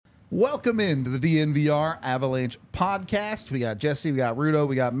Welcome into the DNVR Avalanche Podcast. We got Jesse, we got Rudo,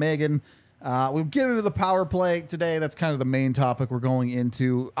 we got Megan. We'll get into the power play today. That's kind of the main topic we're going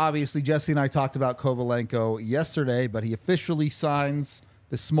into. Obviously, Jesse and I talked about Kovalenko yesterday, but he officially signs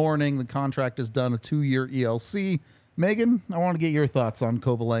this morning. The contract is done, a 2-year ELC. Megan, I want to get your thoughts on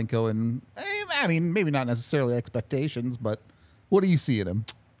Kovalenko, and I mean, maybe not necessarily expectations, but what do you see in him?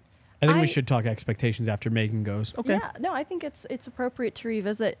 I think we should talk expectations after Megan goes. Okay. Yeah, no, I think it's appropriate to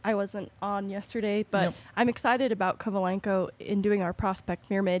revisit. I wasn't on yesterday, but I'm excited about Kovalenko in doing our prospect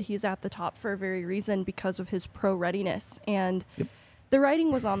pyramid. He's at the top for a very reason because of his pro readiness. And the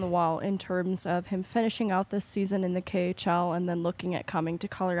writing was on the wall in terms of him finishing out this season in the KHL and then looking at coming to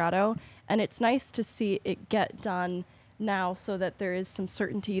Colorado. And it's nice to see it get done now so that there is some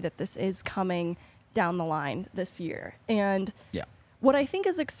certainty that this is coming down the line this year. And what I think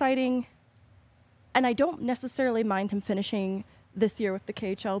is exciting, and I don't necessarily mind him finishing this year with the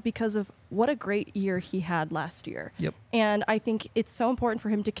KHL because of what a great year he had last year. And I think it's so important for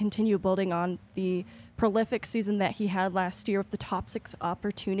him to continue building on the prolific season that he had last year with the top 6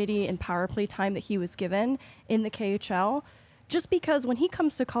 opportunity and power play time that he was given in the KHL. Just because when he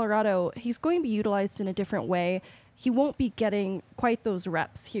comes to Colorado, he's going to be utilized in a different way. He won't be getting quite those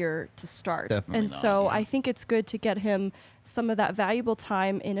reps here to start. Definitely and so I think it's good to get him some of that valuable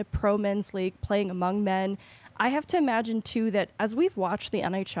time in a pro men's league playing among men. I have to imagine, too, that as we've watched the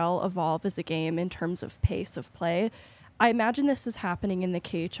NHL evolve as a game in terms of pace of play, I imagine this is happening in the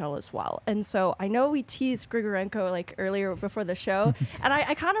KHL as well. And so I know we teased Grigorenko like earlier before the show, and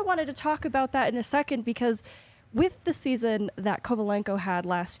I kind of wanted to talk about that in a second because with the season that Kovalenko had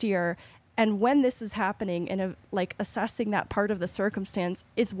last year, and when this is happening and assessing that part of the circumstance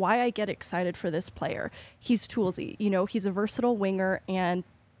is why I get excited for this player. He's toolsy, he's a versatile winger, and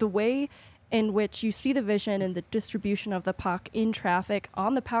the way in which you see the vision and the distribution of the puck in traffic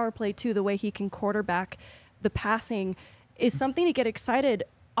on the power play too, the way he can quarterback the passing is something to get excited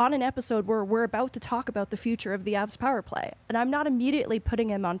on an episode where we're about to talk about the future of the Avs power play. And I'm not immediately putting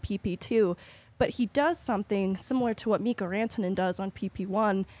him on PP2, but he does something similar to what Mikko Rantanen does on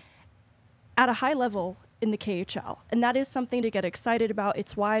PP1 at a high level in the KHL. And that is something to get excited about.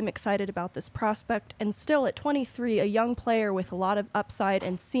 It's why I'm excited about this prospect. And still at 23, a young player with a lot of upside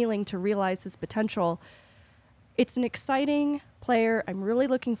and ceiling to realize his potential. It's an exciting player. I'm really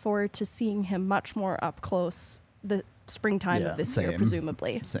looking forward to seeing him much more up close the springtime of this year,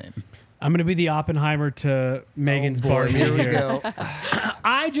 presumably. I'm going to be the Oppenheimer to Megan's Barbie here. We here. go.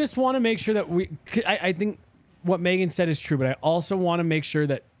 I just want to make sure that I think what Megan said is true, but I also want to make sure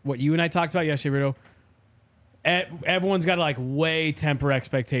that what you and I talked about yesterday, Rudo, everyone's got to way temper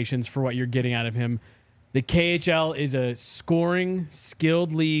expectations for what you're getting out of him. The KHL is a scoring,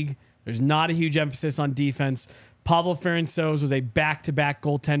 skilled league. There's not a huge emphasis on defense. Pavel Ferentsos was a back-to-back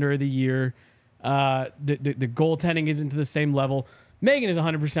goaltender of the year. The goaltending isn't to the same level. Megan is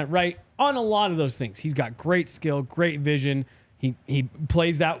 100% right on a lot of those things. He's got great skill, great vision. He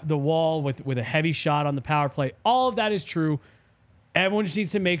plays the wall with a heavy shot on the power play. All of that is true. Everyone just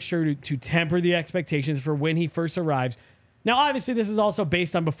needs to make sure to temper the expectations for when he first arrives. Now, obviously, this is also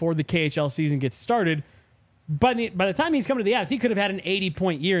based on before the KHL season gets started. But by the time he's coming to the Avs, he could have had an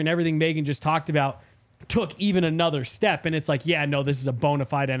 80-point year, and everything Megan just talked about took even another step. And it's like, this is a bona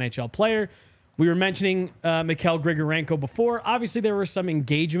fide NHL player. We were mentioning Mikhail Grigorenko before. Obviously, there were some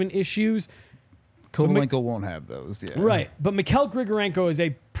engagement issues. Kovalenko won't have those. Right. But Mikhail Grigorenko is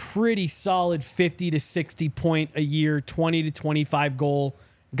a pretty solid 50 to 60 point a year, 20 to 25 goal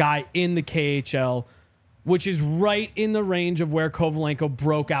guy in the KHL, which is right in the range of where Kovalenko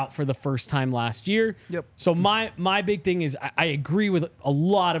broke out for the first time last year. So my big thing is I agree with a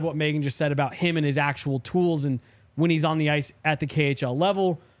lot of what Megan just said about him and his actual tools and when he's on the ice at the KHL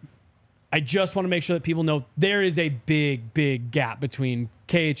level. I just want to make sure that people know there is a big, big gap between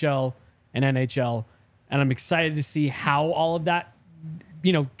KHL and NHL, and I'm excited to see how all of that,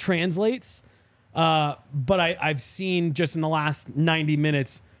 translates. But I've seen just in the last 90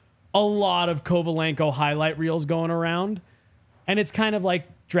 minutes a lot of Kovalenko highlight reels going around, and it's kind of like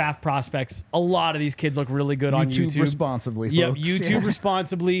draft prospects. A lot of these kids look really good on YouTube. Responsibly, folks. Yep, YouTube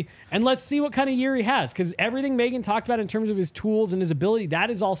responsibly, and let's see what kind of year he has, because everything Megan talked about in terms of his tools and his ability, that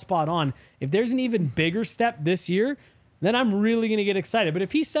is all spot on. If there's an even bigger step this year, then I'm really going to get excited. But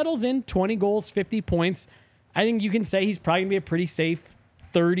if he settles in 20 goals, 50 points, I think you can say he's probably going to be a pretty safe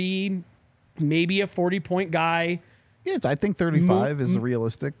 30, maybe a 40-point guy. Yeah, I think 35 is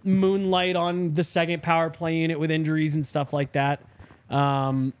realistic. Moonlight on the second power play unit with injuries and stuff like that.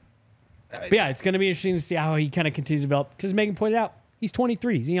 But yeah, it's going to be interesting to see how he kind of continues to develop. Because Megan pointed out, He's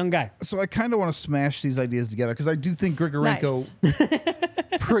 23. He's a young guy. So I kind of want to smash these ideas together because I do think Grigorenko,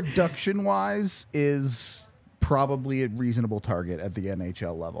 production-wise, is probably a reasonable target at the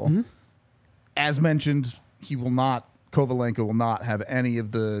NHL level. Mm-hmm. As mentioned, Kovalenko will not have any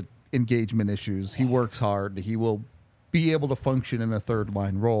of the engagement issues. He works hard. He will be able to function in a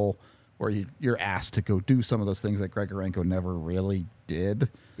third-line role where you're asked to go do some of those things that Grigorenko never really did.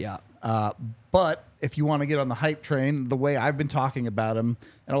 Yeah. But if you want to get on the hype train, the way I've been talking about him,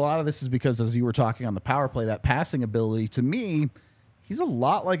 and a lot of this is because, as you were talking on the power play, that passing ability, to me, he's a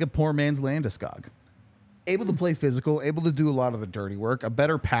lot like a poor man's Landeskog. Able to play physical, able to do a lot of the dirty work, a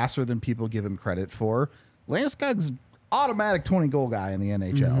better passer than people give him credit for. Landeskog's automatic 20-goal guy in the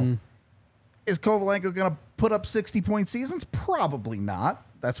NHL. Mm-hmm. Is Kovalenko going to put up 60-point seasons? Probably not.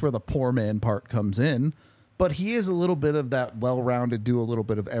 That's where the poor man part comes in. But he is a little bit of that well-rounded, do a little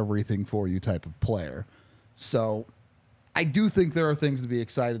bit of everything for you type of player. So I do think there are things to be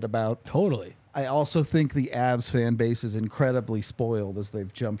excited about. Totally. I also think the Avs fan base is incredibly spoiled as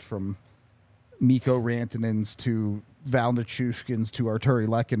they've jumped from Mikko Rantanens to Val Nichushkins to Arturi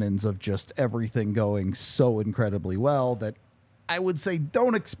Lekkonens of just everything going so incredibly well that I would say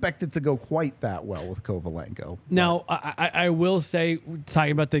don't expect it to go quite that well with Kovalenko. Now, I will say,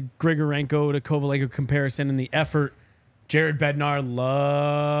 talking about the Grigorenko to Kovalenko comparison and the effort, Jared Bednar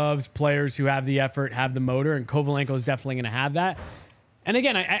loves players who have the effort, have the motor, and Kovalenko is definitely going to have that. And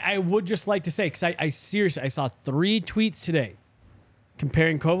again, I would just like to say, because I seriously, I saw 3 tweets today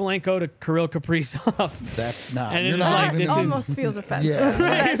comparing Kovalenko to Kirill Kaprizov. That's not. And you're it's not like, this almost feels offensive. Yeah.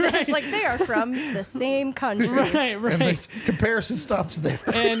 Right. It's like they are from the same country. Right. And the comparison stops there.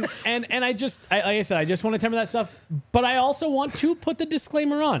 And I just, like I said, I just want to temper that stuff. But I also want to put the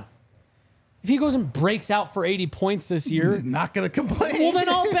disclaimer on. If he goes and breaks out for 80 points this year, not going to complain. well, then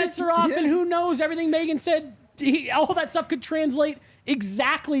all bets are off. Yeah. And who knows? Everything Megan said, all that stuff could translate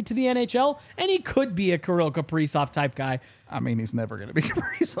exactly to the NHL. And he could be a Kirill Kaprizov type guy. I mean, he's never going to be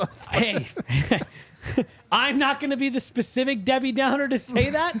Kaprizov. Hey, I'm not going to be the specific Debbie Downer to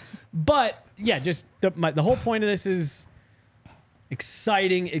say that. But yeah, just the whole point of this is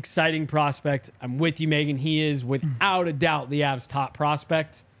exciting prospect. I'm with you, Megan. He is without a doubt the Avs' top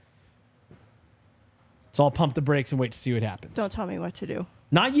prospect. So I'll pump the brakes and wait to see what happens. Don't tell me what to do.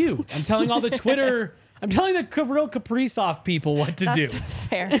 Not you. I'm telling all the Twitter. I'm telling the Kirill Kaprizov people what to do.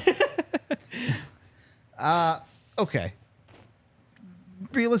 Fair. Okay.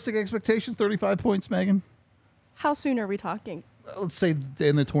 Realistic expectations, 35 points, Megan? How soon are we talking? Let's say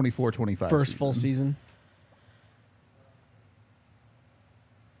in the 24-25 First season. full season.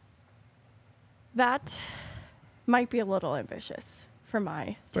 That might be a little ambitious for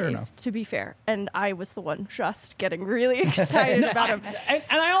my Fair taste, enough. to be fair. And I was the one just getting really excited about him. And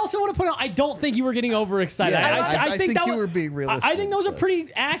I also want to point out, I don't think you were getting overexcited. Yeah, I think that you was- were being realistic. I think those are pretty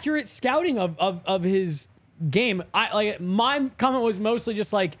accurate scouting of his game. My comment was mostly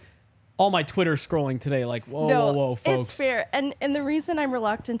just like all my Twitter scrolling today, like whoa, folks. It's fair. And the reason I'm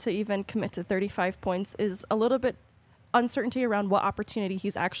reluctant to even commit to 35 points is a little bit uncertainty around what opportunity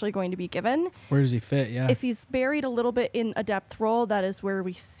he's actually going to be given. Where does he fit? Yeah. If he's buried a little bit in a depth role, that is where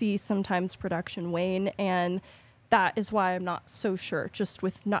we see sometimes production wane, and that is why I'm not so sure, just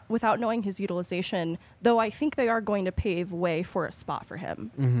without knowing his utilization, though I think they are going to pave way for a spot for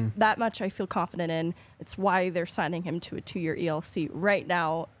him. Mm-hmm. That much I feel confident in. It's why they're signing him to a 2-year ELC right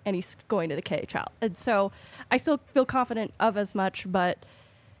now, and he's going to the KHL. And so I still feel confident of as much, but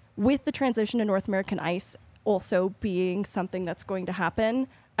with the transition to North American ice also being something that's going to happen,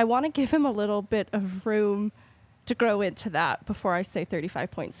 I want to give him a little bit of room to grow into that before I say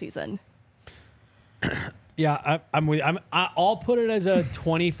 35-point season. Yeah, I'm with you. I'll put it as a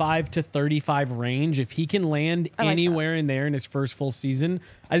 25 to 35 range. If he can land anywhere in there in his first full season,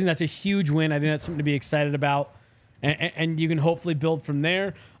 I think that's a huge win. I think that's something to be excited about. And you can hopefully build from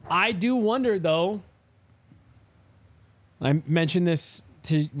there. I do wonder, though, I mentioned this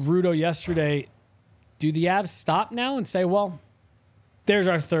to Rudo yesterday, do the Avs stop now and say, well, there's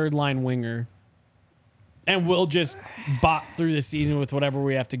our third line winger, and we'll just bop through the season with whatever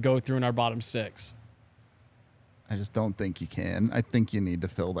we have to go through in our bottom 6? I just don't think you can. I think you need to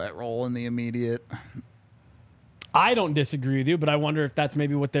fill that role in the immediate. I don't disagree with you, but I wonder if that's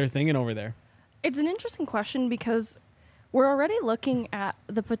maybe what they're thinking over there. It's an interesting question because we're already looking at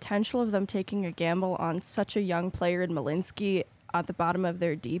the potential of them taking a gamble on such a young player in Malinsky at the bottom of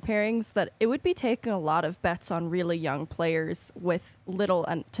their D pairings that it would be taking a lot of bets on really young players with little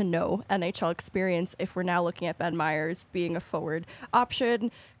to no NHL experience if we're now looking at Ben Myers being a forward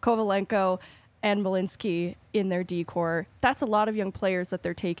option, Kovalenko and Malinsky in their D core. That's a lot of young players that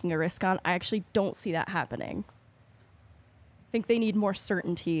they're taking a risk on. I actually don't see that happening. think they need more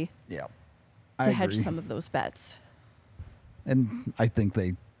certainty Yeah. to hedge some of those bets. And I think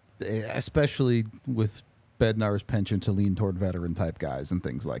they, especially with Bednar's penchant to lean toward veteran type guys and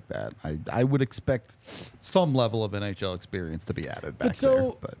things like that, I would expect some level of NHL experience to be added back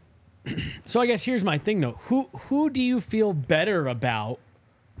there. But so I guess here's my thing though. Who do you feel better about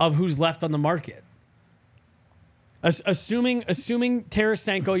of who's left on the market? Assuming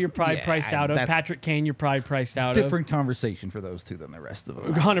Tarasenko, you're probably priced out of. Patrick Kane, you're probably priced out of. Different conversation for those two than the rest of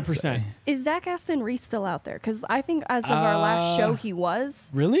them. 100%. Is Zach Aston Reese still out there? Because I think as of our last show, he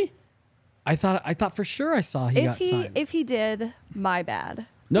was. Really? I thought for sure I saw he got signed. If he did, my bad.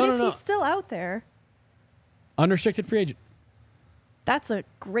 No, but if he's still out there, unrestricted free agent. That's a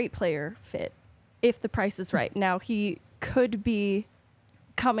great player fit if the price is right. Now, he could be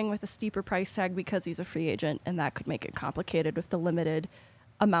coming with a steeper price tag because he's a free agent, and that could make it complicated with the limited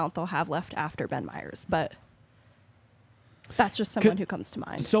amount they'll have left after Ben Myers. But that's just someone who comes to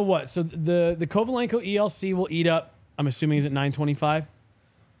mind. So what? So the Kovalenko ELC will eat up, I'm assuming, is it $925?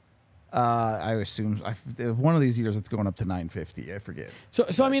 I assume one of these years it's going up to $950. I forget. So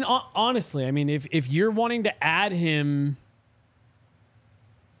I mean, honestly, I mean, if you're wanting to add him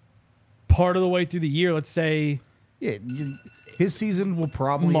part of the way through the year, let's say, yeah, his season will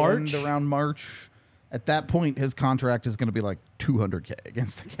probably end around March. At that point, his contract is going to be like $200K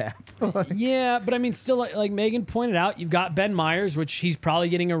against the cap. Yeah, but I mean, still, like Megan pointed out, you've got Ben Myers, which he's probably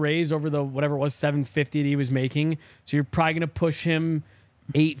getting a raise over the whatever it was $750 that he was making. So you're probably going to push him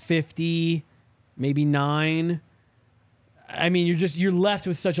 $850, maybe $9. I mean, you're left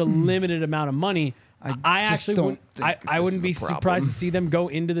with such a limited amount of money. I wouldn't be surprised to see them go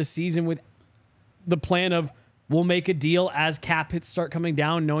into the season with the plan of we'll make a deal as cap hits start coming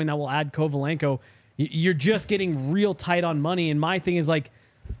down, knowing that we'll add Kovalenko. You're just getting real tight on money. And my thing is like,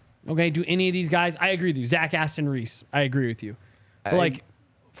 okay, do any of these guys? I agree with you, Zach Aston Reese. I agree with you. But like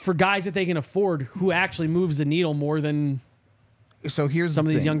for guys that they can afford, who actually moves the needle more than here's some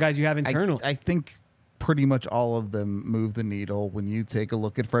of these young guys you have internally. I think pretty much all of them move the needle when you take a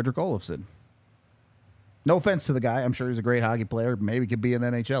look at Fredrik Olofsson. No offense to the guy. I'm sure he's a great hockey player. Maybe could be an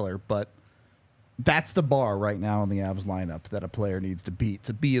NHLer, but that's the bar right now in the Avs lineup that a player needs to beat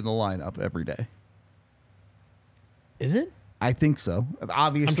to be in the lineup every day. Is it? I think so.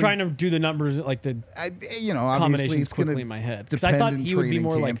 Obviously, I'm trying to do the numbers like obviously combinations it's quickly in my head because I thought he would be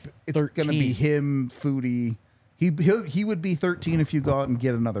more like 13. It's going to be him, Foodie. He would be 13 if you go out and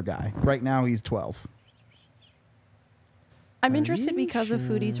get another guy. Right now, he's 12. I'm interested because of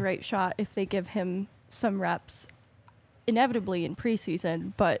Foodie's right shot if they give him some reps, inevitably in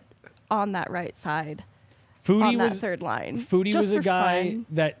preseason, but on that right side, on that third line. Foodie was a guy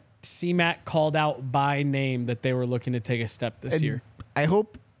that CMAC called out by name that they were looking to take a step this year. I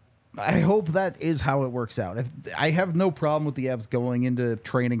hope that is how it works out. I have no problem with the Avs going into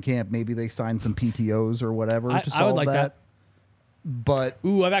training camp. Maybe they sign some PTOs or whatever to solve I would like that. But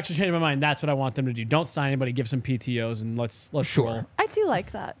I've actually changed my mind. That's what I want them to do. Don't sign anybody. Give some PTOs and let's roll. I do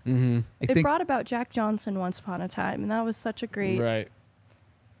like that. Mm-hmm. It brought about Jack Johnson once upon a time, and that was such a great. Right.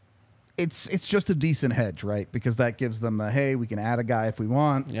 It's just a decent hedge, right? Because that gives them the hey, we can add a guy if we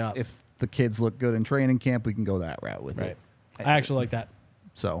want. Yeah. If the kids look good in training camp, we can go that route with it. I actually like that.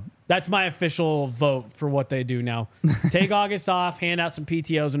 So that's my official vote for what they do now. Take August off, hand out some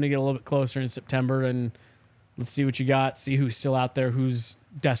PTOs when they get a little bit closer in September, and let's see what you got. See who's still out there, who's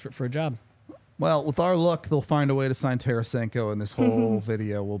desperate for a job. Well, with our luck, they'll find a way to sign Tarasenko, and this whole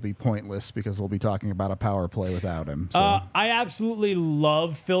video will be pointless because we'll be talking about a power play without him. So. I absolutely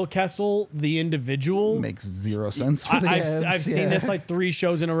love Phil Kessel, the individual. Makes zero sense for the Avs. I've seen this like 3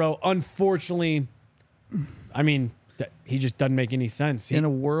 shows in a row. Unfortunately, I mean, he just doesn't make any sense. In a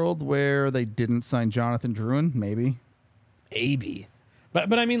world where they didn't sign Jonathan Drouin, maybe.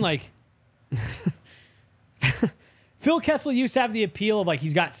 But I mean, like... Phil Kessel used to have the appeal of like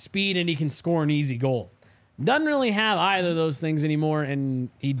he's got speed and he can score an easy goal. Doesn't really have either of those things anymore,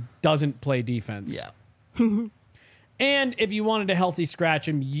 and he doesn't play defense. Yeah. And if you wanted to healthy scratch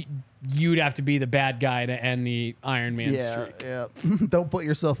him, you'd have to be the bad guy to end the Iron Man streak. Yeah. Don't put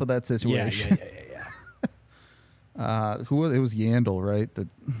yourself in that situation. Yeah. It was Yandel, right?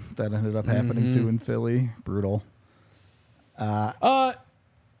 That ended up happening to in Philly. Brutal.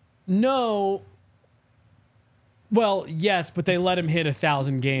 No. Well, yes, but they let him hit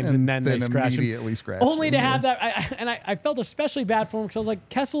 1,000 games and then they scratched him. Only to have that. I felt especially bad for him because I was like,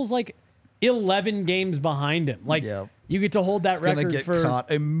 Kessel's like 11 games behind him. Like, you get to hold that record get for.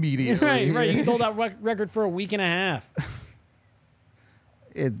 Caught immediately. Right. You get to hold that record for a week and a half.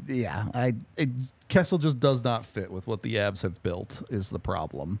 Kessel just does not fit with what the Avs have built, is the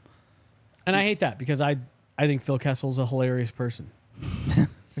problem. And I hate that because I I think Phil Kessel's a hilarious person.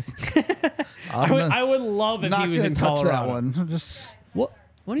 I would love if he was in touch Colorado. that one. Just What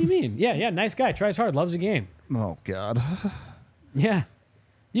do you mean? Yeah, nice guy. Tries hard. Loves the game. oh god, Yeah.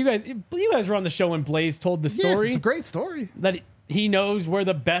 You guys were on the show when Blaze told the story. Yeah, it's a great story. That he knows where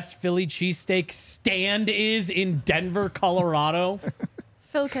the best Philly cheesesteak stand is in Denver, Colorado.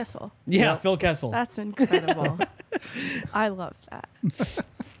 Phil Kessel. Yeah, Phil Kessel. That's incredible. I love that.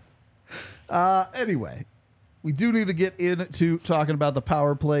 Anyway, we do need to get into talking about the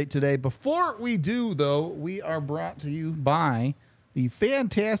power play today. Before we do, though, we are brought to you by the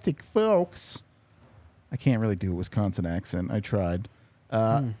fantastic folks. I can't really do a Wisconsin accent. I tried.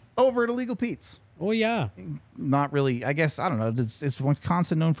 Over at Illegal Pete's. Oh, yeah. Not really. I guess, I don't know. Is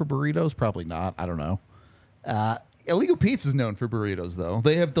Wisconsin known for burritos? Probably not. I don't know. Illegal Pete's is known for burritos, though.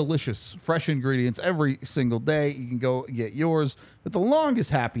 They have delicious, fresh ingredients every single day. You can go get yours with the longest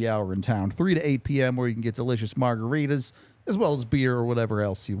happy hour in town, 3 to 8 p.m., where you can get delicious margaritas, as well as beer or whatever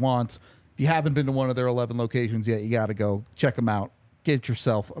else you want. If you haven't been to one of their 11 locations yet, you got to go check them out. Get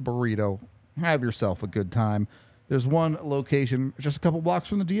yourself a burrito. Have yourself a good time. There's one location just a couple blocks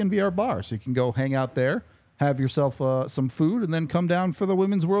from the DNVR bar, so you can go hang out there, have yourself some food, and then come down for the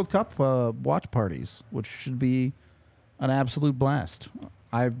Women's World Cup watch parties, which should be an absolute blast.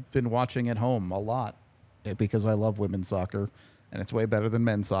 I've been watching at home a lot because I love women's soccer, and it's way better than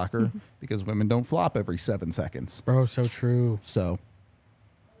men's soccer because women don't flop every 7 seconds. Bro, so true. So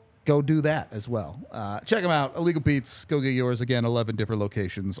go do that as well. Check them out. Illegal Pete's. Go get yours. Again, 11 different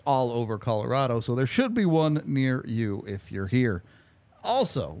locations all over Colorado. So there should be one near you if you're here.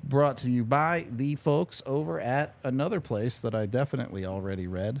 Also brought to you by the folks over at another place that I definitely already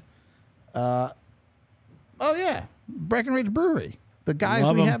read. Oh, yeah. Breckenridge Brewery. The guys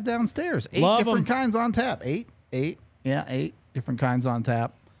Love we 'em. have downstairs. 8 Love different 'em. kinds on tap. Eight different kinds on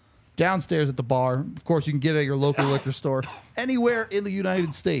tap. Downstairs at the bar. Of course, you can get it at your local liquor store. Anywhere in the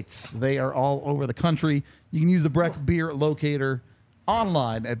United States. They are all over the country. You can use the Breck Beer Locator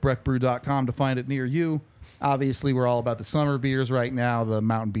online at breckbrew.com to find it near you. Obviously, we're all about the summer beers right now. The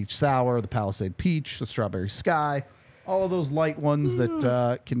Mountain Beach Sour, the Palisade Peach, the Strawberry Sky. All of those light ones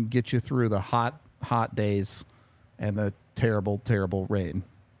that can get you through the hot days and the terrible, terrible rain.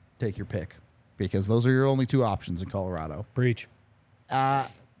 Take your pick, because those are your only two options in Colorado. Breach. All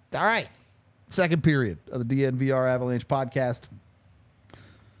right. Second period of the DNVR Avalanche podcast.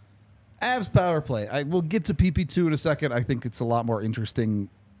 Avs power play. We'll get to PP2 in a second. I think it's a lot more interesting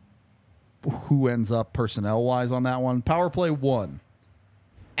who ends up personnel-wise on that one. Power play 1.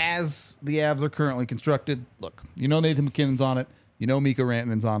 As the Avs are currently constructed, look, you know Nathan McKinnon's on it. You know Mikko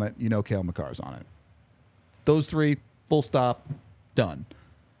Rantanen's on it. You know Cale Makar's on it. Those 3, full stop, done.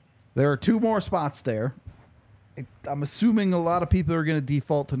 There are 2 more spots there. I'm assuming a lot of people are going to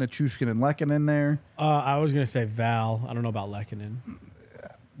default to Nichushkin and Lehkonen there. I was going to say Val. I don't know about Lehkonen.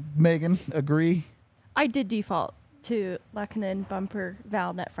 Megan, agree? I did default to Lehkonen, bumper,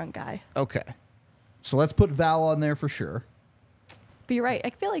 Val, net front guy. Okay. So let's put Val on there for sure. But you're right. I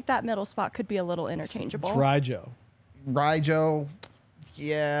feel like that middle spot could be a little interchangeable. It's Ryjo. Ryjo,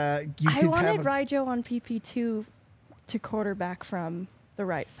 yeah. I wanted Ryjo on PP2 to quarterback from the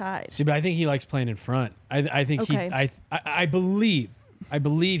right side. See, but I think he likes playing in front. I think Okay. I believe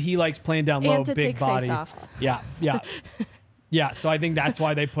he likes playing down low, And to big take body. face-offs. Yeah. Yeah, so I think that's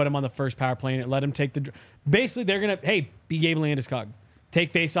why they put him on the first power play and let him take the. Basically, they're gonna be Gabe Landeskog,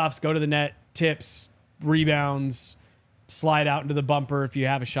 take faceoffs, go to the net, tips, rebounds, slide out into the bumper. If you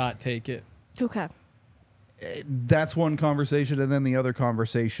have a shot, take it. Okay. That's one conversation, and then the other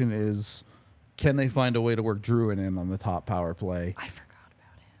conversation is, can they find a way to work Druin in on the top power play? I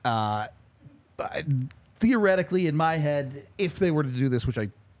forgot about him. Theoretically, in my head, if they were to do this, which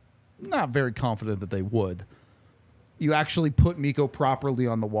I'm not very confident that they would, you actually put Mikko properly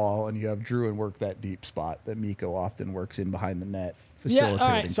on the wall, and you have Druin work that deep spot that Mikko often works in behind the net, facilitating. Yeah,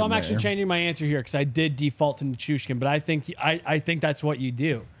 all right. So I'm from actually there. changing my answer here because I did default to Nichushkin, but I think that's what you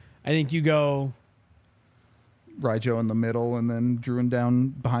do. I think you go Ryjo in the middle, and then Druin down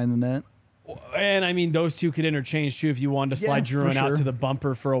behind the net. And I mean, those two could interchange too. If you wanted to slide Yeah, for Druin out sure. to the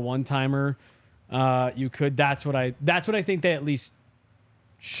bumper for a one-timer, you could. That's what I think they at least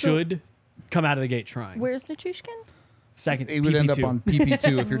should come out of the gate trying. Where's Nichushkin? Second, It would end up PP2. on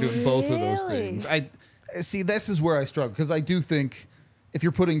PP2 if you're doing both of those Really? things. I see. This is where I struggle, because I do think if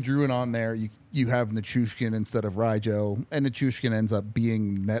you're putting Druin on there, you have Nichushkin instead of Ryjo, and Nichushkin ends up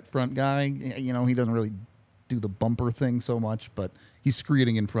being net front guy. You know, he doesn't really do the bumper thing so much, but he's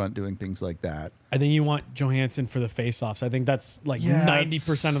screening in front, doing things like that. I think you want Johansson for the face-offs. I think that's like Yeah,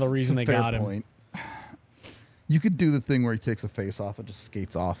 90% of the reason they it's a fair got him. point. You could do the thing where he takes the face off and just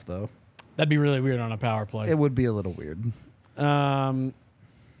skates off, though. That'd be really weird on a power play. It would be a little weird. And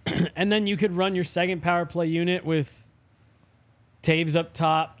then you could run your second power play unit with Taves up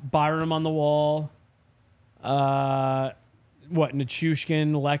top, Byram on the wall, Nichushkin,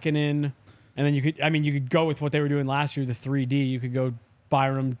 Lehkonen, and then you could go with what they were doing last year, the 3D. You could go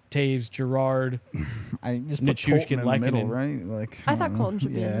Byram, Taves, Girard, I just put Colton in the middle, right? Like I thought Colton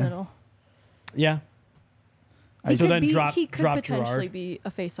should be in the middle. Yeah. He So could then he could drop potentially Girard. be a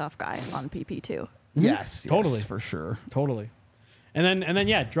face-off guy on PP2. Yes, Totally. for sure. Totally. And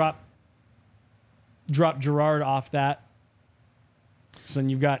then drop Girard off that. So then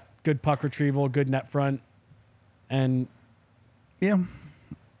you've got good puck retrieval, good net front, and yeah.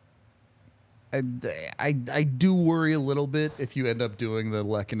 I do worry a little bit if you end up doing the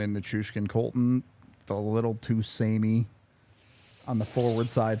Lehkonen, Nichushkin, Colton. It's a little too samey on the forward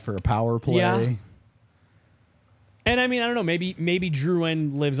side for a power play. Yeah. And I don't know. Maybe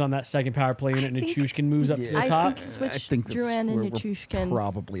Drouin lives on that second power play unit, and Nichushkin moves up to the top. I think Drouin and Nichushkin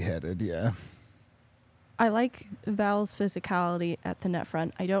probably headed. Yeah. I like Val's physicality at the net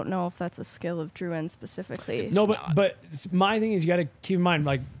front. I don't know if that's a skill of Drouin specifically. No, but my thing is you got to keep in mind,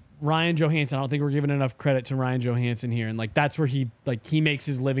 like Ryan Johansson. I don't think we're giving enough credit to Ryan Johansson here, and like that's where he makes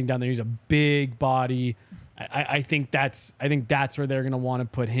his living down there. He's a big body. I think that's where they're going to want to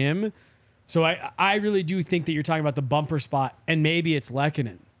put him. So I really do think that you're talking about the bumper spot, and maybe it's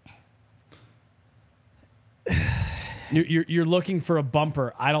Lehkonen. You're looking for a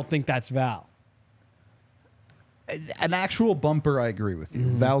bumper. I don't think that's Val. An actual bumper, I agree with you.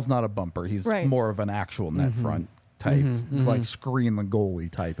 Val's not a bumper. He's more of an actual net front type, like screen the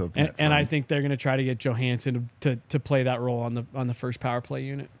goalie type of net front. And I think they're going to try to get Johansson to play that role on the first power play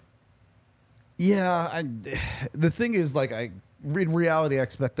unit. Yeah, the thing is, like, in reality, I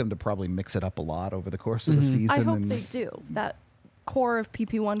expect them to probably mix it up a lot over the course of the season. I hope they do. That core of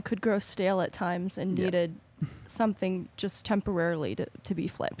PP1 could grow stale at times and needed something just temporarily to be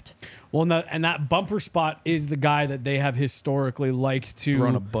flipped. Well, and that bumper spot is the guy that they have historically liked to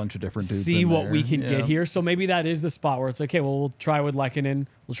run a bunch of different dudes see in what there. we can get here. So maybe that is the spot where it's like, okay, well, we'll try with Lehkonen,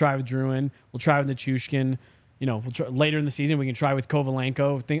 we'll try with Drouin, we'll try with Nichushkin. We'll try, later in the season we can try with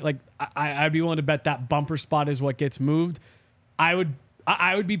Kovalenko. I'd be willing to bet that bumper spot is what gets moved. I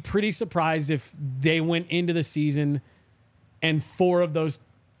would be pretty surprised if they went into the season and 4 of those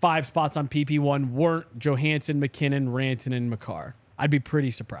 5 spots on PP1 weren't Johansson, McKinnon, Rantanen, and Makar. I'd be pretty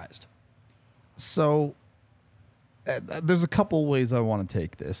surprised. So there's a couple ways I want to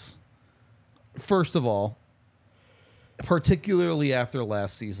take this. First of all, particularly after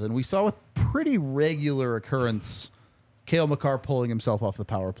last season, we saw with pretty regular occurrence Cale Makar pulling himself off the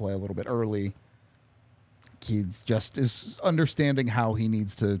power play a little bit early. He just is understanding how he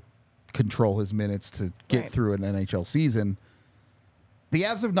needs to control his minutes to get through an NHL season. The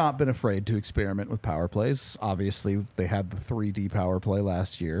Avs have not been afraid to experiment with power plays. Obviously, they had the 3D power play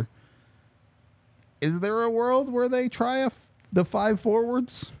last year. Is there a world where they try the 5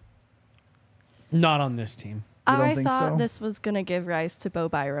 forwards? Not on this team. I thought this was going to give rise to Bo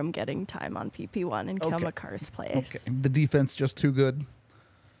Byram getting time on PP1 in Cale Makar's place. Okay. The defense just too good?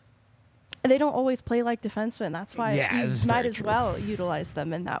 They don't always play like defensemen. That's why you might as true. well utilize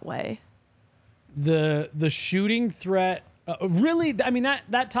them in that way. The shooting threat, really,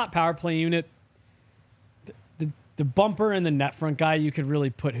 that top power play unit, the bumper and the net front guy, you could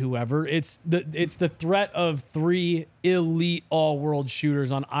really put whoever. It's the threat of 3 elite all-world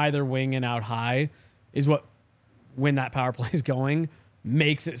shooters on either wing and out high is what, when that power play is going,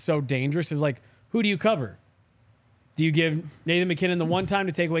 makes it so dangerous. Is like, who do you cover? Do you give Nathan McKinnon the one time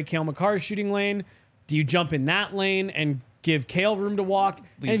to take away Cale Makar's shooting lane? Do you jump in that lane and give Cale room to walk?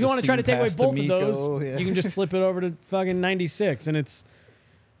 And if you want to try to take away both of those, you can just slip it over to fucking 96. And it's...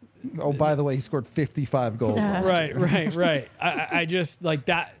 Oh, by the way, he scored 55 goals last year. Right. I just, like,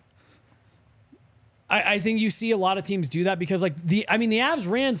 that... I think you see a lot of teams do that because, like, the Avs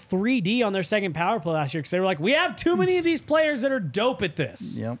ran 3D on their second power play last year because they were like, we have too many of these players that are dope at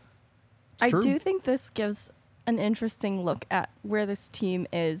this. Yep. I do think this gives an interesting look at where this team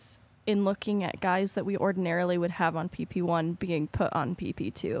is in looking at guys that we ordinarily would have on PP1 being put on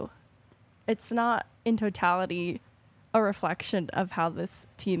PP2. It's not in totality a reflection of how this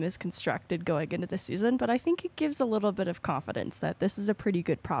team is constructed going into the season, but I think it gives a little bit of confidence that this is a pretty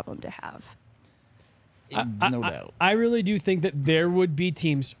good problem to have. No doubt. I really do think that there would be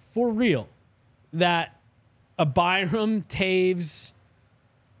teams for real that a Byram, Taves,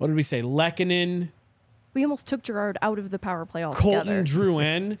 what did we say, Lehkonen, We almost took Girard out of the power play altogether. Colton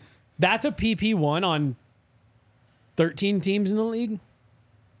Drouin, that's a PP1 on 13 teams in the league.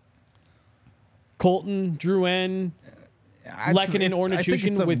 Colton, Drouin, Lehkonen or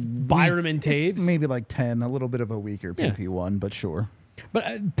Nichushkin with Byram and Taves. Maybe like 10, a little bit of a weaker PP1, but sure.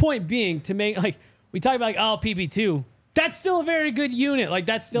 But point being, to make, like, we talk about, like, oh, PP2, that's still a very good unit. Like,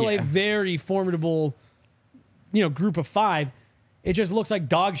 that's still a very formidable, group of 5. It just looks like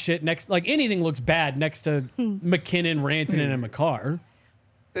dog shit next, like anything looks bad next to McKinnon, Rantanen, and Makar.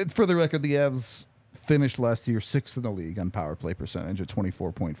 For the record, the Avs finished last year 6th in the league on power play percentage at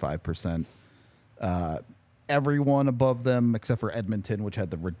 24.5%. Everyone above them, except for Edmonton, which had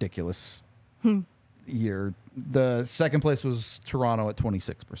the ridiculous year. The second place was Toronto at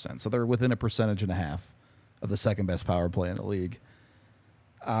 26%. So they're within a percentage and a half of the second best power play in the league.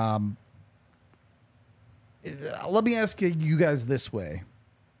 Let me ask you guys this way.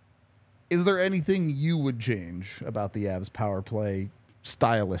 Is there anything you would change about the Avs power play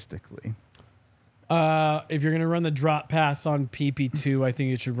stylistically? If you're going to run the drop pass on PP2, I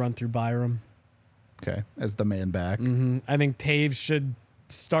think it should run through Byram. Okay, as the man back. Mm-hmm. I think Taves should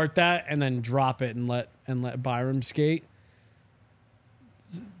start that and then drop it and let Byram skate.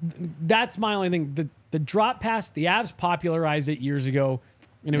 That's my only thing. The drop pass, the Avs popularized it years ago.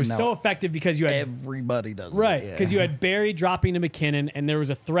 And it was so effective because you had... Everybody does right, because you had Barrie dropping to McKinnon, and there was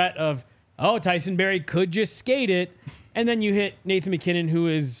a threat of, Tyson Barrie could just skate it. And then you hit Nathan McKinnon, who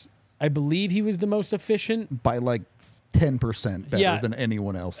is, I believe he was the most efficient. By like 10% better than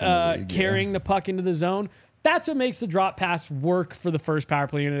anyone else in the league. Carrying the puck into the zone. That's what makes the drop pass work for the first power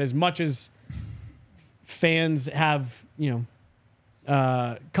play unit. As much as fans have,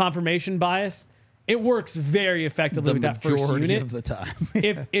 confirmation bias, it works very effectively with that first unit. Of the time.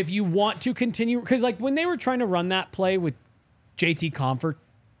 if you want to continue, because like when they were trying to run that play with JT Comfort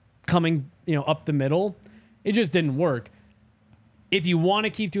coming up the middle, it just didn't work. If you want to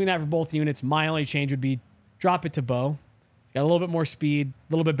keep doing that for both units, my only change would be drop it to Bo. Got a little bit more speed,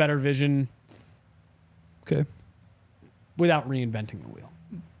 a little bit better vision. Okay. Without reinventing the wheel.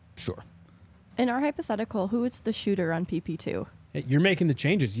 Sure. In our hypothetical, who is the shooter on PP2? You're making the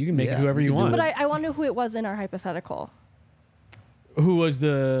changes. You can make it whoever you want. But I want to know who it was in our hypothetical. Who was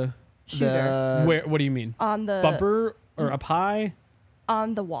the shooter? Where? What do you mean? On the bumper or up high?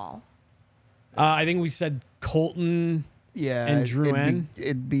 On the wall. I think we said Colton. Yeah, and Drouin.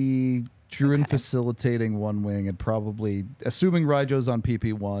 It'd be Drouin facilitating one wing. It'd probably, assuming Ryjo's on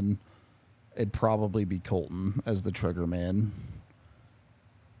PP1, it'd probably be Colton as the trigger man.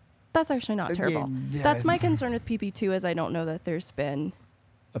 That's actually not terrible. That's my concern with PP2 is I don't know that there's been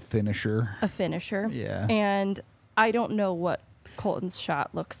a finisher. Yeah. And I don't know what Colton's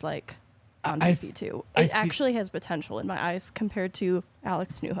shot looks like on PP2. It actually has potential in my eyes compared to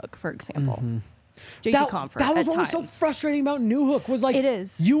Alex Newhook, for example. Mm-hmm. JT Comfort. That was what was so frustrating about Newhook was like it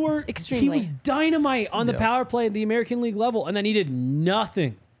is. You were extremely. He was dynamite on the power play at the American League level, and then he did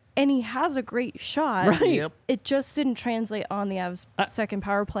nothing. And he has a great shot. Right. Yep. It just didn't translate on the Avs' second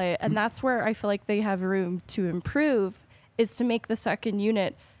power play. And that's where I feel like they have room to improve, is to make the second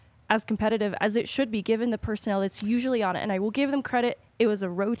unit as competitive as it should be, given the personnel that's usually on it. And I will give them credit. It was a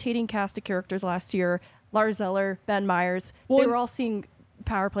rotating cast of characters last year. Lars Eller, Ben Myers. They were all seeing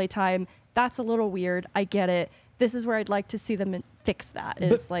power play time. That's a little weird. I get it. This is where I'd like to see them fix that.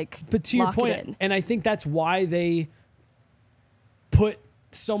 But to your point, and I think that's why they put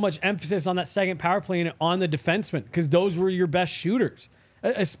so much emphasis on that second power play and on the defensemen, because those were your best shooters,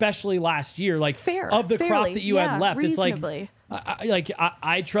 especially last year. Like of the crop that you had left, reasonably. It's like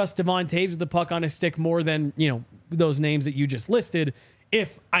I trust Devon Taves with the puck on his stick more than those names that you just listed.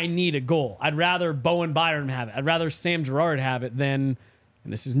 If I need a goal, I'd rather Bowen Byron have it. I'd rather Sam Girard have it than,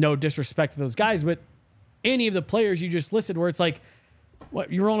 and this is no disrespect to those guys, but any of the players you just listed, where it's like, what,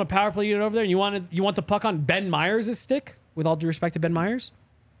 you're rolling a power play unit over there and you want the puck on Ben Myers' stick? With all due respect to Ben Myers.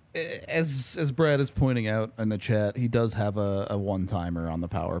 As Brad is pointing out in the chat, he does have a one-timer on the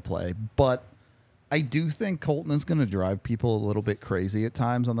power play, but I do think Colton is going to drive people a little bit crazy at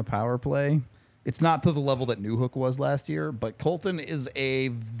times on the power play. It's not to the level that Newhook was last year, but Colton is a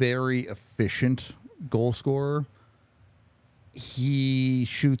very efficient goal scorer. He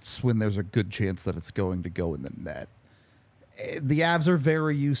shoots when there's a good chance that it's going to go in the net. The Avs are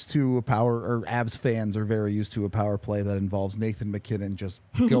very used to Avs fans are very used to a power play that involves Nathan McKinnon just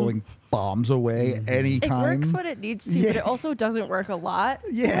going bombs away anytime. It works when it needs to, but it also doesn't work a lot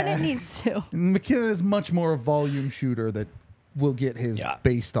when it needs to. And McKinnon is much more a volume shooter that will get his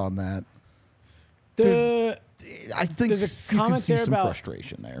based on that. I think there's a you comment can see there some about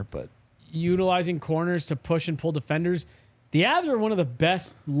frustration there, but utilizing corners to push and pull defenders. The Avs are one of the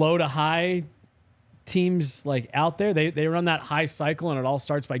best low to high teams like out there. They run that high cycle, and it all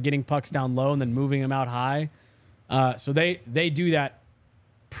starts by getting pucks down low and then moving them out high. So they do that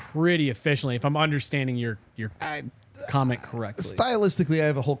pretty efficiently, if I'm understanding your comment correctly. Stylistically, I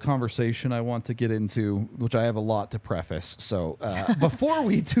have a whole conversation I want to get into, which I have a lot to preface. So before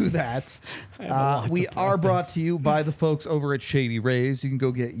we do that, we are brought to you by the folks over at Shady Rays. You can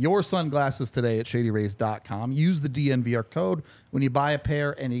go get your sunglasses today at shadyrays.com. Use the DNVR code. When you buy a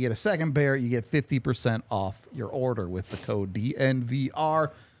pair and you get a second pair, you get 50% off your order with the code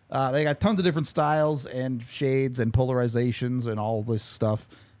DNVR. They got tons of different styles and shades and polarizations and all this stuff.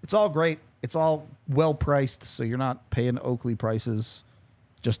 It's all great. It's all well priced, so you're not paying Oakley prices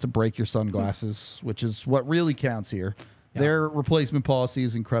just to break your sunglasses, which is what really counts here. Yeah. Their replacement policy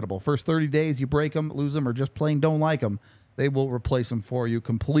is incredible. First 30 days, you break them, lose them, or just plain don't like them, they will replace them for you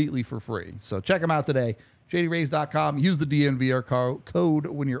completely for free. So check them out today. ShadyRays.com. Use the DNVR code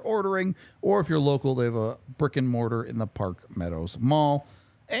when you're ordering, or if you're local, they have a brick and mortar in the Park Meadows Mall.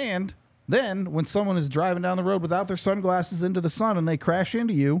 And then when someone is driving down the road without their sunglasses into the sun and they crash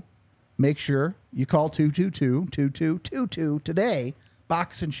into you, make sure you call 222-2222 today.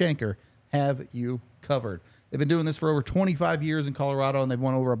 Box and Schenker have you covered. They've been doing this for over 25 years in Colorado, and they've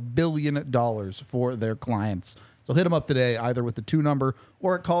won over $1 billion for their clients. So hit them up today, either with the 2 number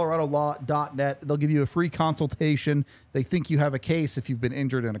or at coloradolaw.net. They'll give you a free consultation. They think you have a case if you've been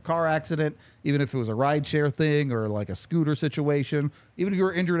injured in a car accident, even if it was a rideshare thing or like a scooter situation, even if you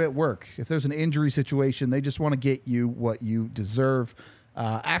were injured at work. If there's an injury situation, they just want to get you what you deserve.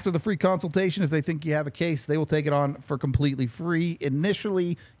 After the free consultation, if they think you have a case, they will take it on for completely free.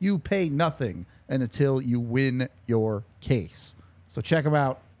 Initially, you pay nothing until you win your case. So check them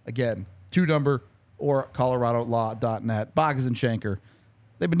out. Again, 2 number or coloradolaw.net. Boggins and Schenker.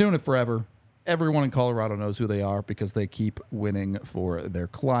 They've been doing it forever. Everyone in Colorado knows who they are because they keep winning for their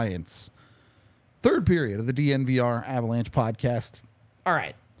clients. Third period of the DNVR Avalanche podcast. All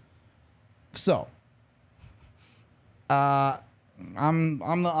right. So, I'm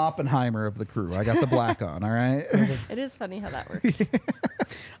the Oppenheimer of the crew. I got the black on, all right? It is funny how that works.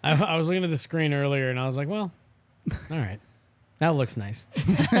 I was looking at the screen earlier, and I was like, well, all right. That looks nice.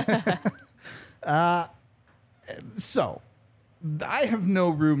 So, I have no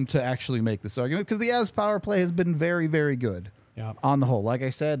room to actually make this argument because the Avs power play has been very, very good on the whole. Like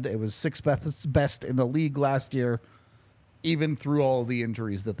I said, it was 6th best in the league last year, even through all the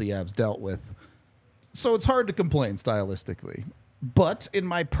injuries that the Avs dealt with. So it's hard to complain stylistically. But in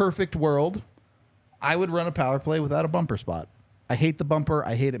my perfect world, I would run a power play without a bumper spot. I hate the bumper.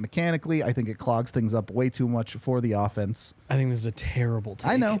 I hate it mechanically. I think it clogs things up way too much for the offense. I think this is a terrible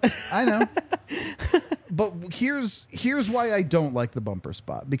take. I know. But here's why I don't like the bumper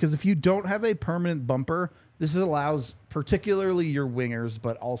spot. Because if you don't have a permanent bumper, this allows particularly your wingers,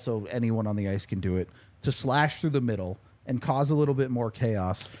 but also anyone on the ice can do it, to slash through the middle and cause a little bit more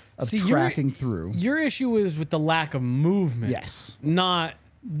chaos of tracking through. Your issue is with the lack of movement. Yes. Not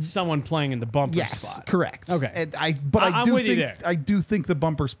someone playing in the bumper spot. Yes, correct. Okay. And I do think the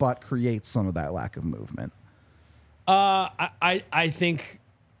bumper spot creates some of that lack of movement. I think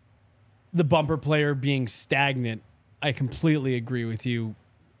the bumper player being stagnant, I completely agree with you.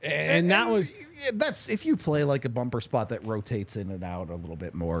 And that's if you play like a bumper spot that rotates in and out a little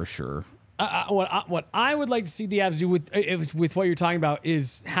bit more, sure. What I would like to see the Avs do with what you're talking about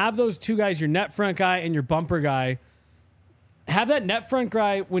is have those 2 guys, your net front guy and your bumper guy, have that net front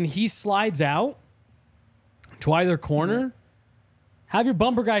guy when he slides out to either corner, have your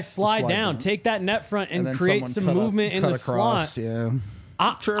bumper guy slide down, take that net front and create some movement in the slot. Yeah.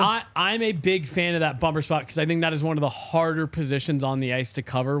 I'm a big fan of that bumper spot because I think that is one of the harder positions on the ice to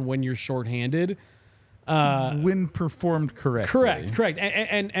cover when you're shorthanded. When performed correctly. Correct.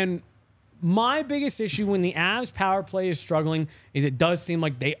 And my biggest issue when the Avs power play is struggling is it does seem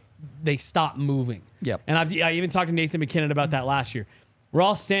like they stop moving. Yep. And I even talked to Nathan McKinnon about that last year. We're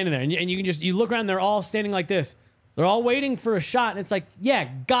all standing there, and you look around, they're all standing like this. They're all waiting for a shot, and it's like, yeah,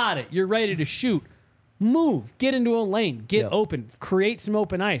 got it. You're ready to shoot. Move. Get into a lane. Get open. Create some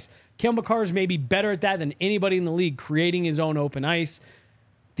open ice. Cale Makar is maybe better at that than anybody in the league, creating his own open ice.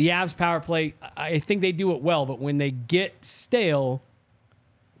 The Avs power play, I think they do it well, but when they get stale,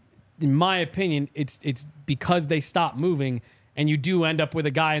 in my opinion, it's because they stop moving, and you do end up with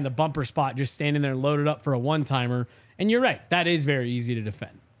a guy in the bumper spot just standing there loaded up for a one-timer. And you're right. That is very easy to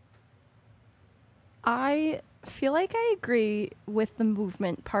defend. I feel like I agree with the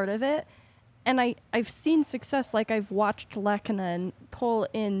movement part of it. And I've seen success. Like, I've watched Lehkonen pull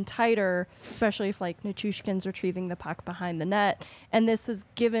in tighter, especially if, like, Nichushkin's retrieving the puck behind the net. And this has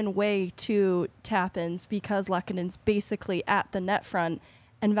given way to tap-ins because Lehkonen's basically at the net front,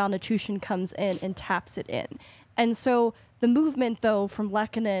 and Val Nichushkin comes in and taps it in. And so the movement, though, from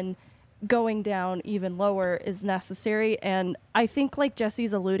Lehkonen going down even lower is necessary. And I think, like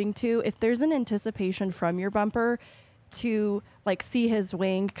Jesse's alluding to, if there's an anticipation from your bumper to like see his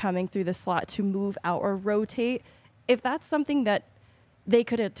wing coming through the slot to move out or rotate, if that's something that they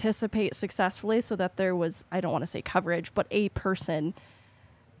could anticipate successfully so that there was, I don't want to say coverage, but a person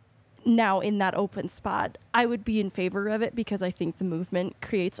now in that open spot, I would be in favor of it because I think the movement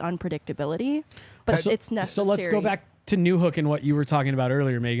creates unpredictability, but it's necessary. So let's go back to Newhook and what you were talking about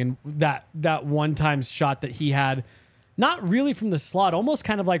earlier, Megan, that one-time shot that he had, not really from the slot, almost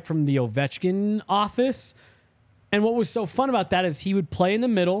kind of like from the Ovechkin office. And what was so fun about that is he would play in the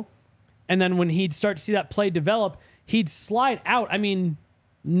middle, and then when he'd start to see that play develop, he'd slide out, I mean,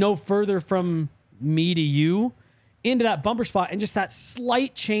 no further from me to you, into that bumper spot, and just that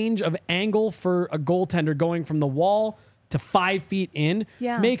slight change of angle for a goaltender going from the wall to 5 feet in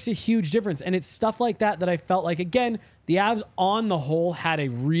makes a huge difference. And it's stuff like that that I felt like, again, the Avs on the whole had a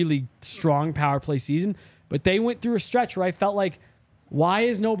really strong power play season, but they went through a stretch where I felt like, why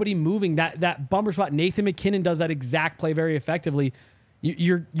is nobody moving? That bumper spot, Nathan MacKinnon does that exact play very effectively.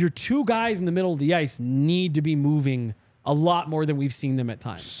 Your two guys in the middle of the ice need to be moving a lot more than we've seen them at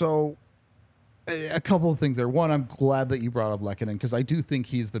times. So a couple of things there. One, I'm glad that you brought up Lehkonen because I do think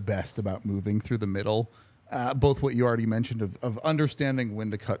he's the best about moving through the middle. Both what you already mentioned of understanding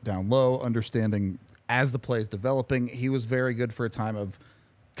when to cut down low, understanding as the play is developing. He was very good for a time of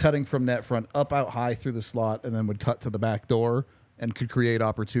cutting from net front up out high through the slot and then would cut to the back door and could create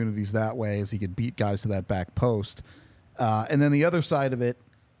opportunities that way as he could beat guys to that back post. And then the other side of it,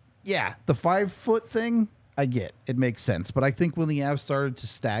 the 5 foot thing, I get. It makes sense. But I think when the Avs started to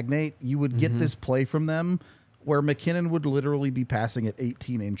stagnate, you would get this play from them where MacKinnon would literally be passing at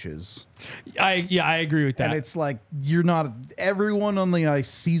 18 inches. I agree with that. And it's like everyone on the ice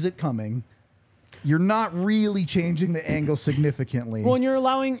sees it coming. You're not really changing the angle significantly. Well, and you're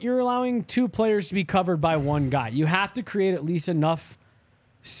allowing two players to be covered by one guy. You have to create at least enough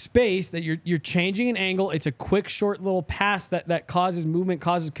space that you're changing an angle. It's a quick, short little pass that causes movement,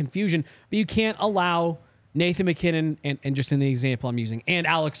 causes confusion, but you can't allow Nathan MacKinnon and just in the example I'm using, and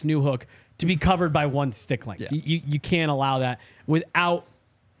Alex Newhook to be covered by one stick length. Yeah. You can't allow that without,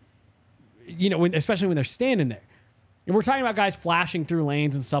 especially when they're standing there. If we're talking about guys flashing through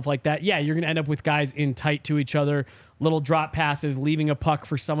lanes and stuff like that, you're going to end up with guys in tight to each other, little drop passes, leaving a puck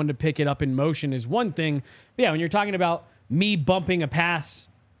for someone to pick it up in motion is one thing. But when you're talking about me bumping a pass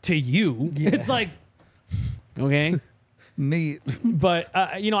to you, it's like, okay. Neat. But,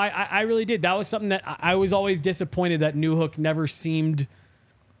 I really did. That was something that I was always disappointed that Newhook never seemed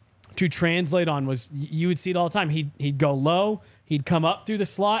to translate on. Was you would see it all the time. He'd go low, he'd come up through the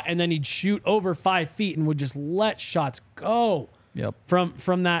slot, and then he'd shoot over 5 feet and would just let shots go. Yep.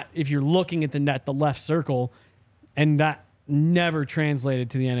 From that, if you're looking at the net, the left circle, and that never translated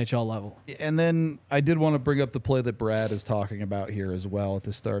to the NHL level. And then I did want to bring up the play that Brad is talking about here as well at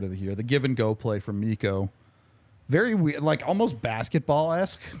the start of the year. The give and go play from Mikko. Very weird, like almost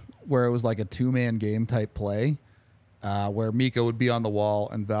basketball-esque, where it was like a two-man game type play, where Mikko would be on the wall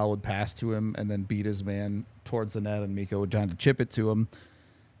and Val would pass to him and then beat his man towards the net and Mikko would try to chip it to him.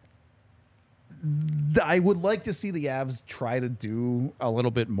 I would like to see the Avs try to do a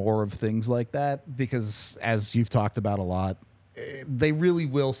little bit more of things like that because, as you've talked about a lot, they really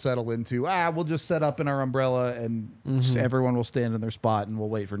will settle into, we'll just set up in our umbrella and everyone will stand in their spot and we'll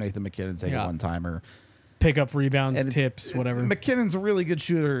wait for Nathan MacKinnon to take a one-timer. Pick up rebounds, tips, whatever. McKinnon's a really good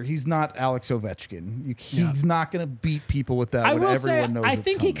shooter. He's not Alex Ovechkin. He's not going to beat people with that when everyone knows I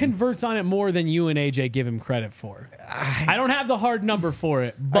think he converts on it more than you and AJ give him credit for. I don't have the hard number for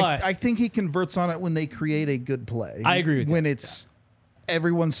it, but I think he converts on it when they create a good play. I agree with when that. It's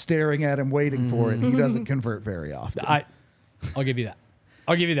everyone's staring at him waiting for it. He doesn't convert very often. I'll give you that.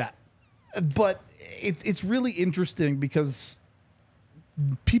 I'll give you that. But it's really interesting because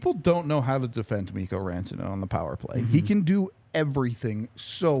people don't know how to defend Mikko Rantanen on the power play. He can do everything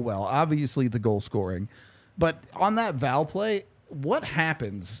so well. Obviously, the goal scoring. But on that Val play, what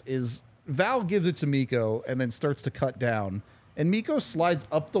happens is Val gives it to Mikko and then starts to cut down. And Mikko slides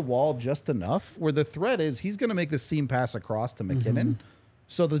up the wall just enough where the threat is he's going to make the seam pass across to MacKinnon.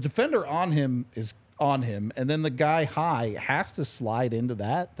 So the defender on him is on him, and then the guy high has to slide into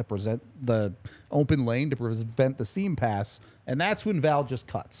that to present the open lane to prevent the seam pass, and that's when Val just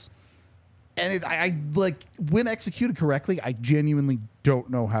cuts. And I like when executed correctly, I genuinely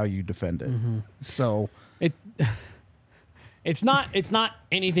don't know how you defend it. So it's not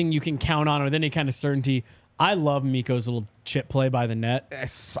anything you can count on with any kind of certainty. I love Mikko's little chip play by the net.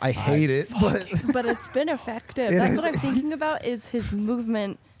 Yes, I hate it, but it's been effective. That's what I'm thinking about is his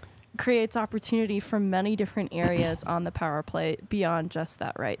movement creates opportunity from many different areas on the power play beyond just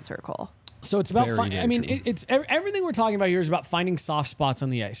that right circle. So it's about, Very I mean, true. it's everything we're talking about here is about finding soft spots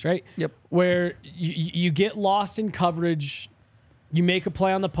on the ice, right? Yep. Where you get lost in coverage, you make a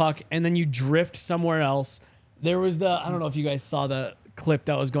play on the puck, and then you drift somewhere else. There was I don't know if you guys saw the clip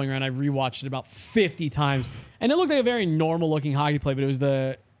that was going around. I rewatched it about 50 times, and it looked like a very normal looking hockey play, but it was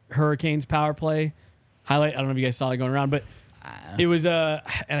the Hurricanes power play highlight. I don't know if you guys saw it going around, but it was and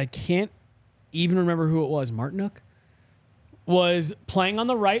I can't even remember who it was. Martinook was playing on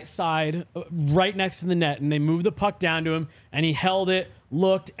the right side, right next to the net, and they moved the puck down to him, and he held it,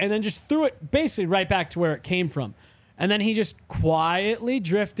 looked, and then just threw it basically right back to where it came from. And then he just quietly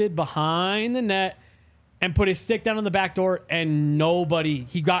drifted behind the net and put his stick down on the back door, and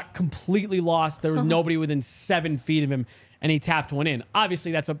he got completely lost. There was nobody within 7 feet of him, and he tapped one in.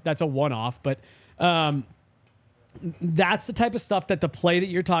 Obviously, that's a one-off, but that's the type of stuff that the play that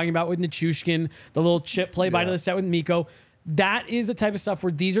you're talking about with Nichushkin, the little chip play by to the set with Mikko, that is the type of stuff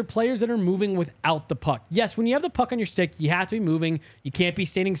where these are players that are moving without the puck. Yes, when you have the puck on your stick, you have to be moving. You can't be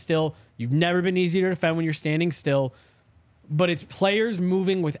standing still. You've never been easy to defend when you're standing still. But it's players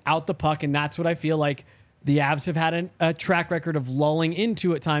moving without the puck, and that's what I feel like the Avs have had a track record of lulling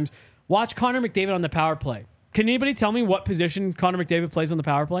into at times. Watch Connor McDavid on the power play. Can anybody tell me what position Connor McDavid plays on the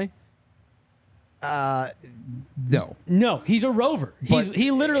power play? No, he's a rover.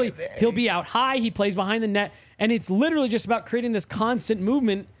 He'll be out high. He plays behind the net, and it's literally just about creating this constant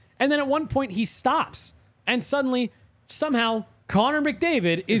movement. And then at one point he stops, and suddenly, somehow, Connor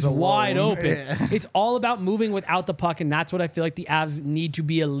McDavid is wide open. Yeah. It's all about moving without the puck, and that's what I feel like the Avs need to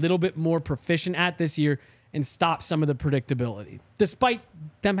be a little bit more proficient at this year and stop some of the predictability. Despite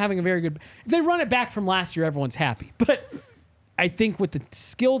them having a very good... If they run it back from last year, everyone's happy. But I think with the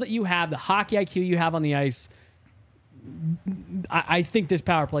skill that you have, the hockey IQ you have on the ice, I think this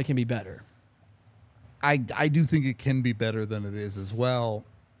power play can be better. I do think it can be better than it is as well.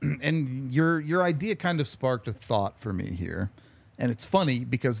 And your idea kind of sparked a thought for me here. And it's funny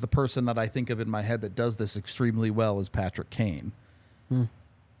because the person that I think of in my head that does this extremely well is Patrick Kane.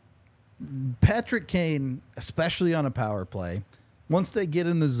 Patrick Kane, especially on a power play, once they get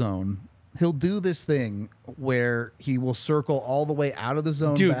in the zone, he'll do this thing where he will circle all the way out of the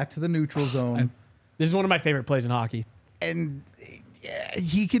zone back to the neutral zone. This is one of my favorite plays in hockey. And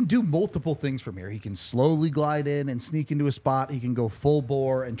he can do multiple things from here. He can slowly glide in and sneak into a spot. He can go full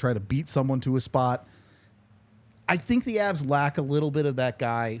bore and try to beat someone to a spot. I think the Avs lack a little bit of that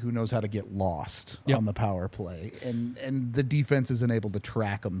guy who knows how to get lost on the power play, and the defense isn't able to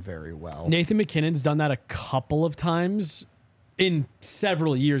track him very well. Nathan McKinnon's done that a couple of times in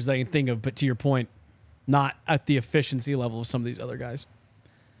several years I can think of, but to your point, not at the efficiency level of some of these other guys.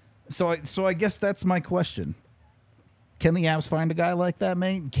 So I guess that's my question. Can the Avs find a guy like that,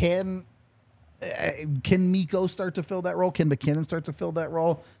 man? Can Mikko start to fill that role? Can McKinnon start to fill that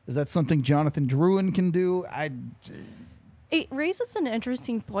role? Is that something Jonathan Drouin can do? It raises an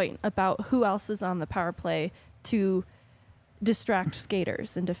interesting point about who else is on the power play to distract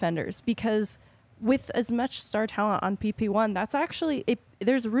skaters and defenders, because with as much star talent on PP1, that's actually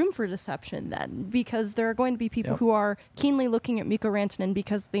there's room for deception then, because there are going to be people who are keenly looking at Mikko Rantanen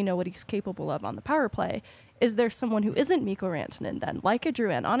because they know what he's capable of on the power play. Is there someone who isn't Mikko Rantanen then, like a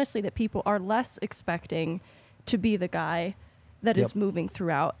Drouin, honestly, that people are less expecting to be the guy that is moving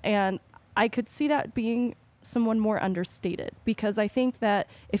throughout? And I could see that being someone more understated, because I think that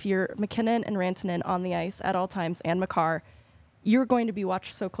if you're McKinnon and Rantanen on the ice at all times, and Makar, you're going to be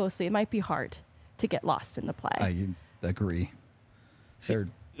watched so closely, it might be hard to get lost in the play. I agree.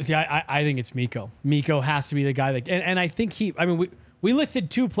 See, I think it's Mikko. Mikko has to be the guy that, and I think we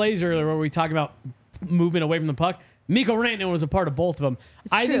listed 2 plays earlier where we talk about movement away from the puck. Mikko Rantanen was a part of both of them.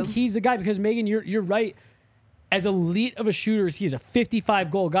 I think he's the guy, because Megan, you're right. As elite of a shooter as he's a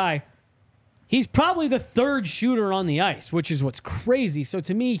 55-goal guy, he's probably the 3rd shooter on the ice, which is what's crazy. So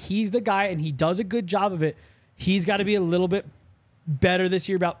to me, he's the guy, and he does a good job of it. He's got to be a little bit better this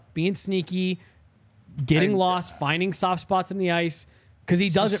year about being sneaky, getting lost, finding soft spots in the ice, because he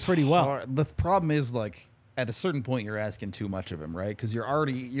does it pretty well. The problem is, like, at a certain point, you're asking too much of him, right? Because you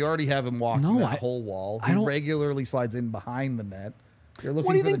already have him walking that whole wall. He regularly slides in behind the net. You're looking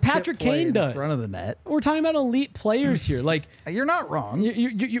what do you think Patrick Kane does in front of the net? We're talking about elite players here. Like, you're not wrong.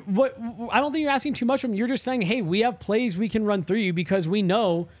 I don't think you're asking too much of him. You're just saying, hey, we have plays we can run through you, because we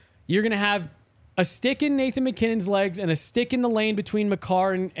know you're going to have a stick in Nathan McKinnon's legs and a stick in the lane between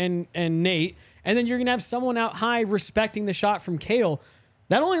Makar and Nate, and then you're going to have someone out high respecting the shot from Kale.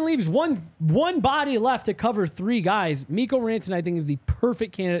 That only leaves one body left to cover 3 guys. Mikko Rantanen, I think, is the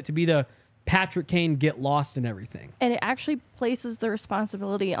perfect candidate to be the Patrick Kane get lost in everything. And it actually places the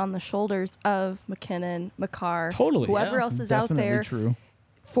responsibility on the shoulders of McKinnon, Makar, Totally, whoever else is out there True.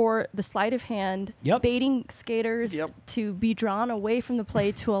 for the sleight of hand, Yep. baiting skaters to be drawn away from the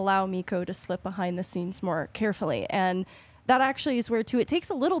play to allow Mikko to slip behind the scenes more carefully. And that actually is where, too, it takes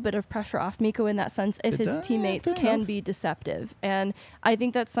a little bit of pressure off Mikko in that sense if his teammates can be deceptive. And I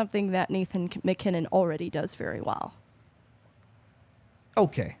think that's something that Nathan McKinnon already does very well.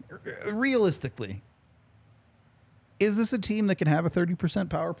 Okay. Realistically, is this a team that can have a 30%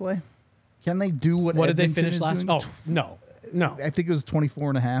 power play? Can they do what What did they Edmonton finish is last? doing? Oh, no. No. I think it was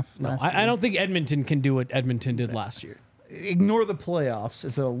 24.5. No, I don't think Edmonton can do what Edmonton did last year. Ignore the playoffs.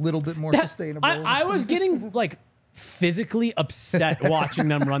 Is it a little bit more sustainable? I was getting like physically upset watching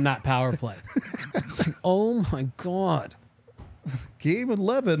them run that power play. It's like, oh my God. Game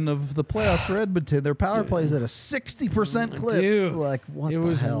 11 of the playoffs for Edmonton, their power play is at a 60% clip. Dude, Like, what it the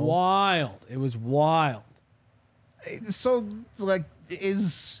was hell? wild. It was wild. So, like,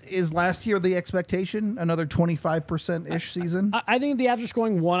 is last year the expectation? Another 25%-ish season? I think the Avs are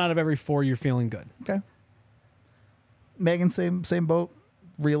scoring 1 out of every 4. You're feeling good. Okay. Megan, same boat?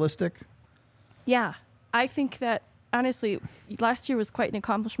 Realistic? Yeah, I think that, honestly, last year was quite an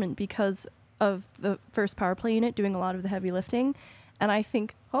accomplishment because of the first power play unit doing a lot of the heavy lifting. And I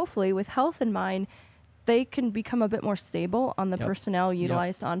think, hopefully, with health in mind, they can become a bit more stable on the personnel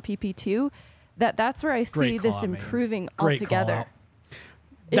utilized on PP2. That's where I see this improving altogether.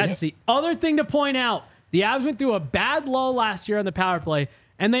 That's the other thing to point out. The Avs went through a bad lull last year on the power play,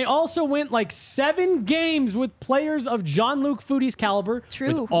 and they also went like 7 games with players of Jean-Luc Foodie's caliber.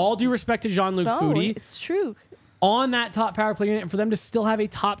 True. With all due respect to Jean-Luc Foodie. It's true. On that top power play unit, and for them to still have a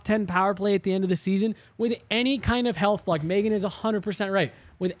top 10 power play at the end of the season with any kind of health luck, Megan is 100% right.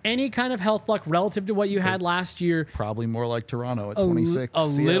 With any kind of health luck relative to what you had last year, Probably more like Toronto at 26. a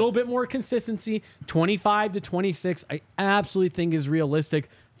little bit more consistency, 25 to 26, I absolutely think is realistic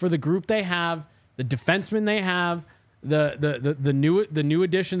for the group they have, the defensemen they have, the new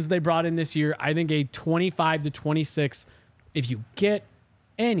additions they brought in this year. I think a 25 to 26, if you get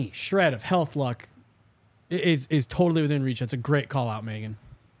any shred of health luck, is totally within reach. That's a great call out, Megan.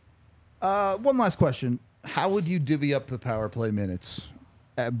 One last question. How would you divvy up the power play minutes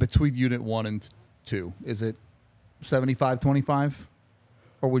between Unit 1 and 2? Is it 75-25?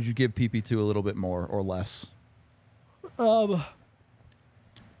 Or would you give PP2 a little bit more or less?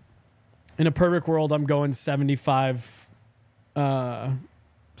 In a perfect world, I'm going 75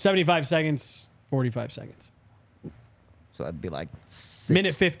 seconds, 45 seconds. So that'd be like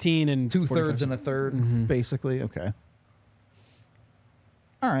Minute 15 and 2/3 and a third, basically. Okay.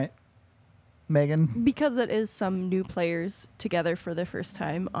 All right. Megan? Because it is some new players together for the first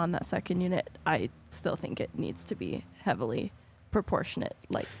time on that second unit, I still think it needs to be heavily proportionate,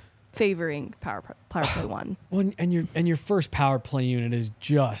 like favoring power play 1. Well, and your first power play unit is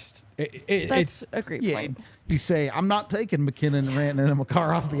just That's a great Yeah, point. you say, I'm not taking McKinnon, Rantanen, and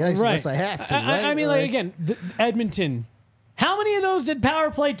Makar off the ice unless I have to, right? I mean, like again, Edmonton. How many of those did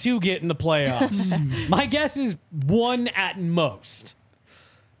power play 2 get in the playoffs? My guess is 1 at most.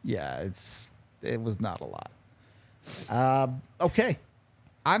 Yeah, it was not a lot. Okay.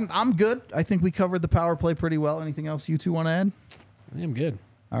 I'm good. I think we covered the power play pretty well. Anything else you two want to add? I'm good.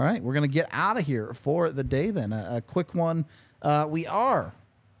 All right, we're going to get out of here for the day then. A quick one. We are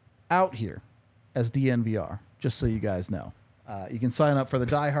out here as DNVR, just so you guys know. You can sign up for the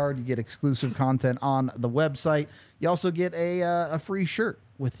Die Hard. You get exclusive content on the website. You also get a free shirt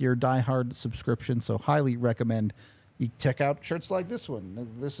with your Die Hard subscription, so highly recommend you check out shirts like this one.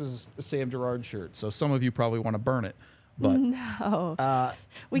 This is a Sam Girard shirt, so some of you probably want to burn it. But No.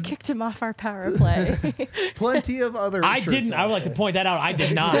 We kicked him off our power play. plenty of other I shirts didn't. I would like to point that out. I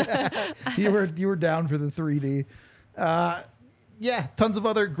did not. you were down for the 3D. Yeah, tons of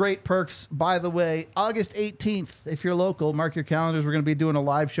other great perks. By the way, August 18th, if you're local, mark your calendars. We're going to be doing a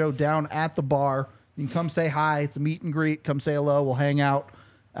live show down at the bar. You can come say hi. It's a meet and greet. Come say hello. We'll hang out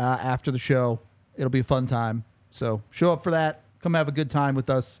after the show. It'll be a fun time. So show up for that. Come have a good time with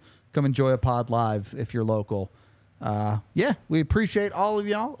us. Come enjoy a pod live if you're local. Yeah, we appreciate all of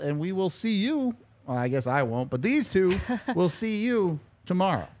y'all, and we will see you. Well, I guess I won't, but these two will see you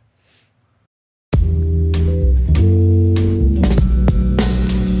tomorrow.